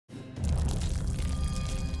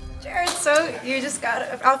So you just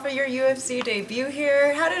got off of your UFC debut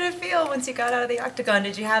here. How did it feel once you got out of the octagon?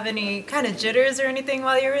 Did you have any kind of jitters or anything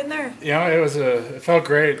while you were in there? Yeah, it felt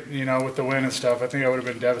great, with the win and stuff. I think I would have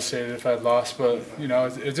been devastated if I'd lost, but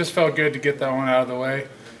it just felt good to get that one out of the way.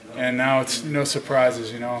 And now it's no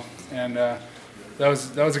surprises, And that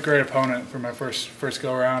was a great opponent for my first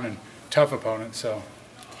go around, and tough opponent. So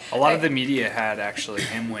a lot of the media had actually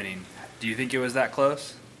him winning. Do you think it was that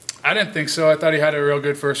close? I didn't think so. I thought he had a real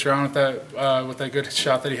good first round with that good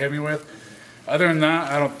shot that he hit me with. Other than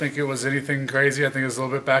that, I don't think it was anything crazy. I think it was a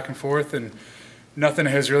little bit back and forth, and nothing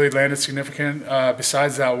has really landed significant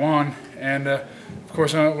besides that one. And of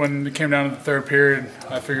course, when it came down to the third period,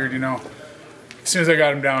 I figured, as soon as I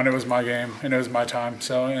got him down, it was my game and it was my time.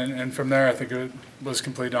 So, and from there, I think it was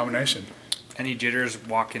complete domination. Any jitters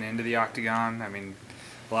walking into the octagon? I mean,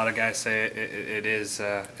 a lot of guys say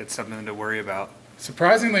it's something to worry about.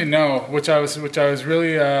 Surprisingly, no. Which I was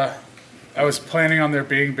really I was planning on there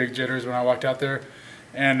being big jitters when I walked out there,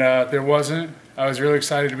 and there wasn't. I was really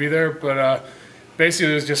excited to be there, but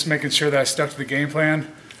basically it was just making sure that I stuck to the game plan,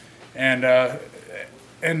 and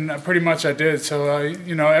pretty much I did. So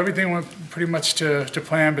everything went pretty much to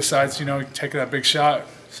plan besides taking that big shot.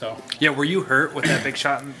 So yeah, were you hurt with that big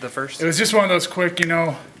shot in the first? It was just one of those quick, in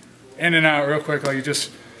and out real quick. Like you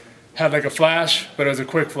just had like a flash, but it was a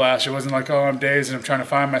quick flash. It wasn't like, oh, I'm dazed and I'm trying to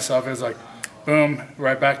find myself. It was like, boom,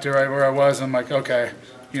 right back to right where I was. I'm like, okay,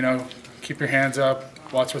 keep your hands up,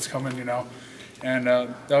 watch what's coming, and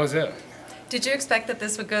that was it. Did you expect that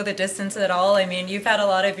this would go the distance at all? I mean, you've had a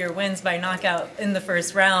lot of your wins by knockout in the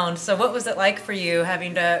first round. So what was it like for you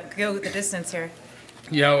having to go the distance here?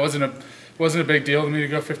 Yeah, it wasn't a big deal to me to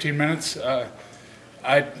go 15 minutes.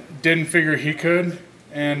 I didn't figure he could,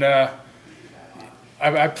 and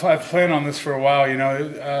I've planned on this for a while.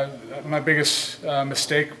 My biggest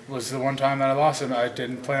mistake was the one time that I lost it. I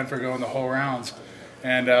didn't plan for going the whole rounds,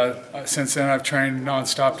 and since then I've trained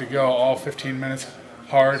nonstop to go all 15 minutes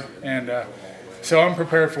hard, and so I'm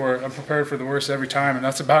prepared for it. I'm prepared for the worst every time, and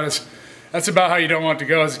that's about how you don't want to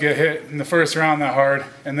go, is get hit in the first round that hard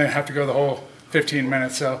and then have to go the whole 15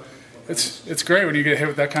 minutes. So it's great when you get hit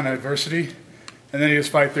with that kind of adversity, and then you just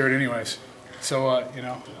fight through it anyways. So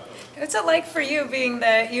What's it like for you, being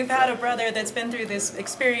that you've had a brother that's been through this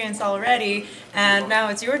experience already, and now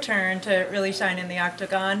it's your turn to really shine in the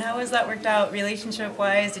octagon? How has that worked out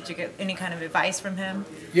relationship-wise? Did you get any kind of advice from him?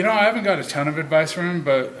 I haven't got a ton of advice from him,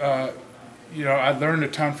 but I learned a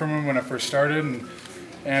ton from him when I first started,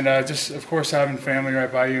 and just of course having family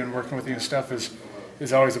right by you and working with you and stuff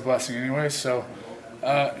is always a blessing anyway. So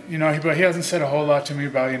but he hasn't said a whole lot to me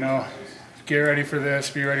about get ready for this,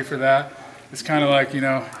 be ready for that. It's kind of like,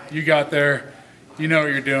 you got there, you know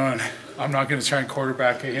what you're doing. I'm not going to try and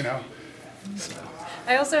quarterback it, So.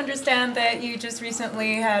 I also understand that you just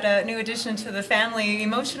recently had a new addition to the family.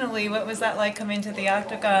 Emotionally, what was that like coming to the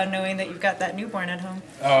octagon, knowing that you've got that newborn at home?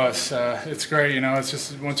 Oh, it's great, It's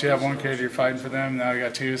just once you have one kid, you're fighting for them. Now you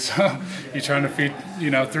got two, so you're trying to feed,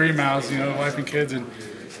 3 mouths, wife and kids. And,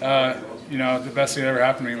 the best thing that ever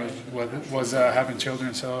happened to me was having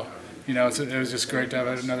children. So, it was just great to have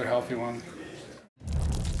another healthy one.